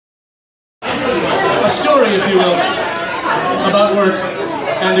story, if you will, about work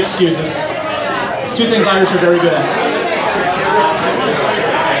and excuses. Two things Irish are very good at.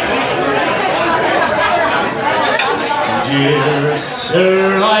 Dear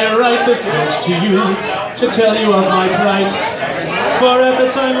sir, I write this note to you to tell you of my plight. For at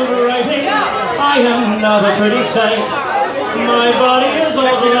the time of writing, I am not a pretty sight. My body is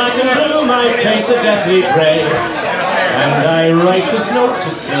all black and blue, my face a deathly grey. And I write this note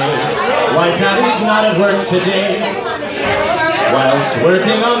to say why Patty's not at work today. Whilst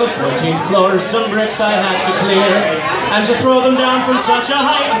working on the 14th floor, some bricks I had to clear, and to throw them down from such a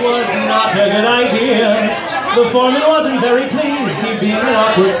height was not a good idea. The foreman wasn't very pleased, he being an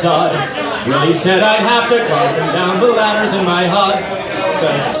awkward sod. Really said I'd have to climb them down the ladders in my hod. So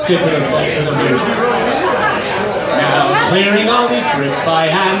stick with it. Now, clearing all these bricks by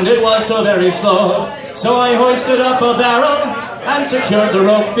hand, it was so very slow. So I hoisted up a barrel and secured the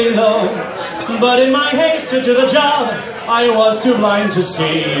rope below. But in my haste to do the job, I was too blind to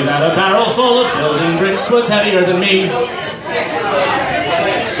see that a barrel full of building bricks was heavier than me.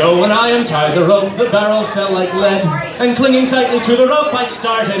 So when I untied the rope, the barrel fell like lead, and clinging tightly to the rope, I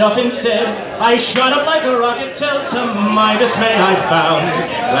started up instead. I shot up like a rocket till to my dismay I found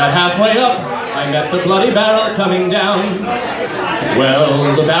that halfway up, I met the bloody barrel coming down.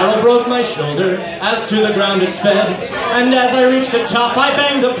 Well, the barrel broke my shoulder, as to the ground it sped, and as I reached the top, I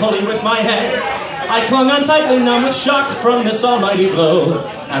banged the pulley with my head. I clung on tightly, numb with shock from this almighty blow,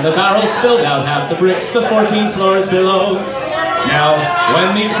 and the barrel spilled out half the bricks the 14 floors below. Now,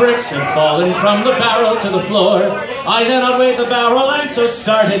 when these bricks had fallen from the barrel to the floor, I then outweighed the barrel and so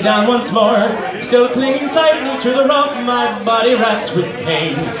started down once more, still clinging tightly to the rope, my body racked with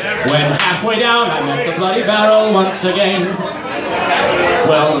pain. When halfway down, I met the bloody barrel once again.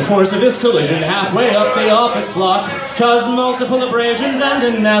 Well, the force of this collision halfway up the office block caused multiple abrasions and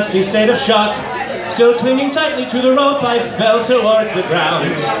a nasty state of shock. Still clinging tightly to the rope, I fell towards the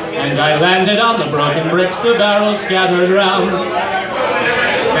ground, and I landed on the broken bricks the barrel scattered round.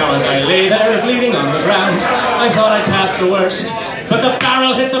 Now as I lay there bleeding on the ground, I thought I'd passed the worst, but the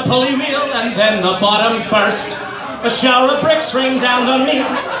barrel hit the pulley wheel and then the bottom burst. A shower of bricks rained down on me,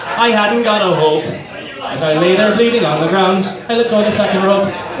 I hadn't got a hope. As I lay there bleeding on the ground, I let go of the fucking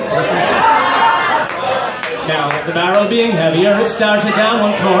rope. Now, the barrel being heavier, it started down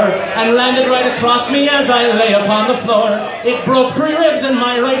once more and landed right across me as I lay upon the floor. It broke 3 ribs in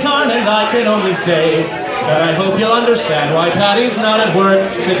my right arm, and I can only say that I hope you'll understand why Patty's not at work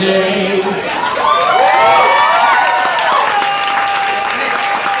today.